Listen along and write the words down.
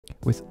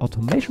With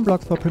automation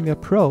blocks for Premiere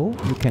Pro,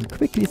 you can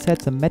quickly set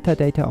the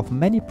metadata of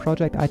many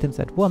project items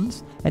at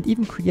once and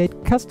even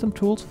create custom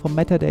tools for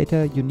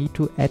metadata you need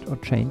to add or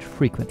change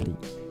frequently.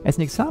 As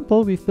an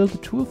example, we've built a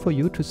tool for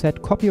you to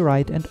set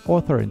copyright and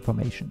author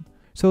information.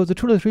 So the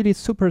tool is really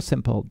super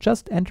simple.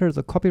 Just enter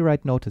the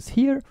copyright notice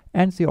here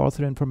and the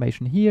author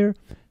information here,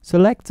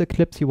 select the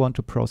clips you want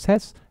to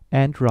process,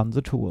 and run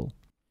the tool.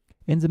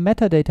 In the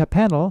metadata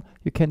panel,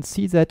 you can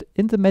see that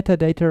in the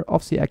metadata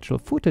of the actual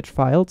footage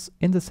files,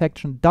 in the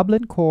section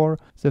Dublin Core,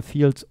 the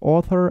fields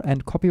author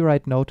and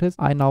copyright notice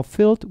are now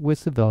filled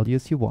with the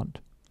values you want.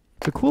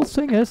 The cool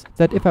thing is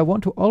that if I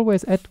want to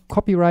always add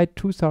copyright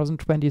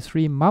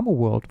 2023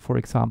 mamoworld, for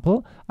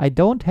example, I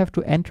don't have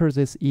to enter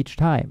this each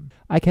time.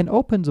 I can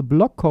open the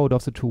block code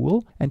of the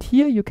tool, and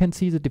here you can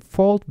see the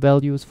default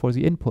values for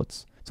the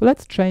inputs. So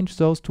let's change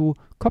those to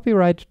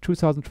copyright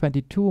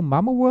 2022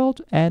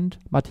 mamoworld and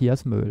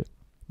Matthias Möhl.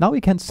 Now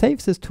we can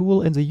save this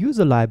tool in the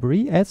user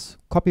library as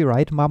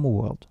copyright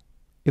mamoworld.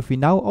 If we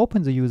now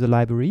open the user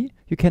library,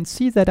 you can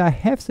see that I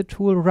have the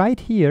tool right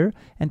here,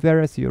 and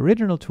whereas the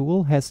original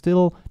tool has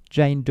still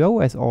Jane Doe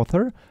as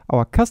author,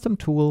 our custom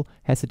tool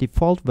has the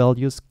default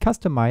values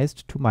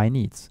customized to my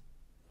needs.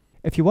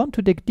 If you want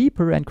to dig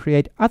deeper and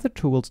create other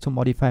tools to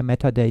modify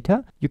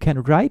metadata, you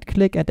can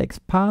right-click and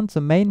expand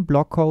the main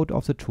block code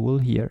of the tool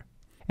here.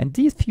 And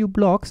these few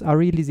blocks are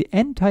really the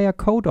entire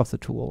code of the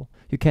tool.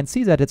 You can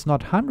see that it's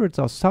not hundreds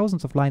or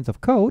thousands of lines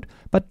of code,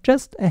 but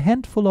just a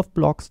handful of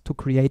blocks to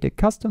create a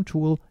custom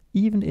tool,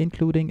 even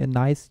including a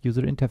nice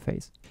user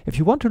interface. If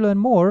you want to learn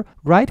more,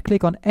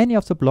 right-click on any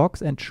of the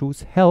blocks and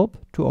choose Help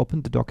to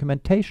open the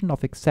documentation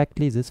of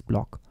exactly this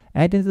block.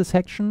 And in the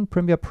section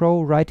Premiere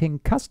Pro Writing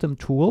Custom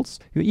Tools,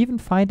 you even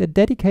find a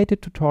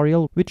dedicated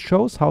tutorial which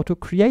shows how to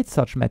create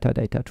such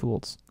metadata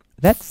tools.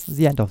 That's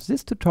the end of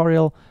this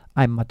tutorial.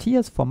 I'm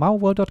Matthias for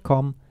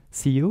mamoworld.com.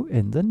 See you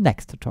in the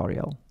next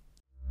tutorial.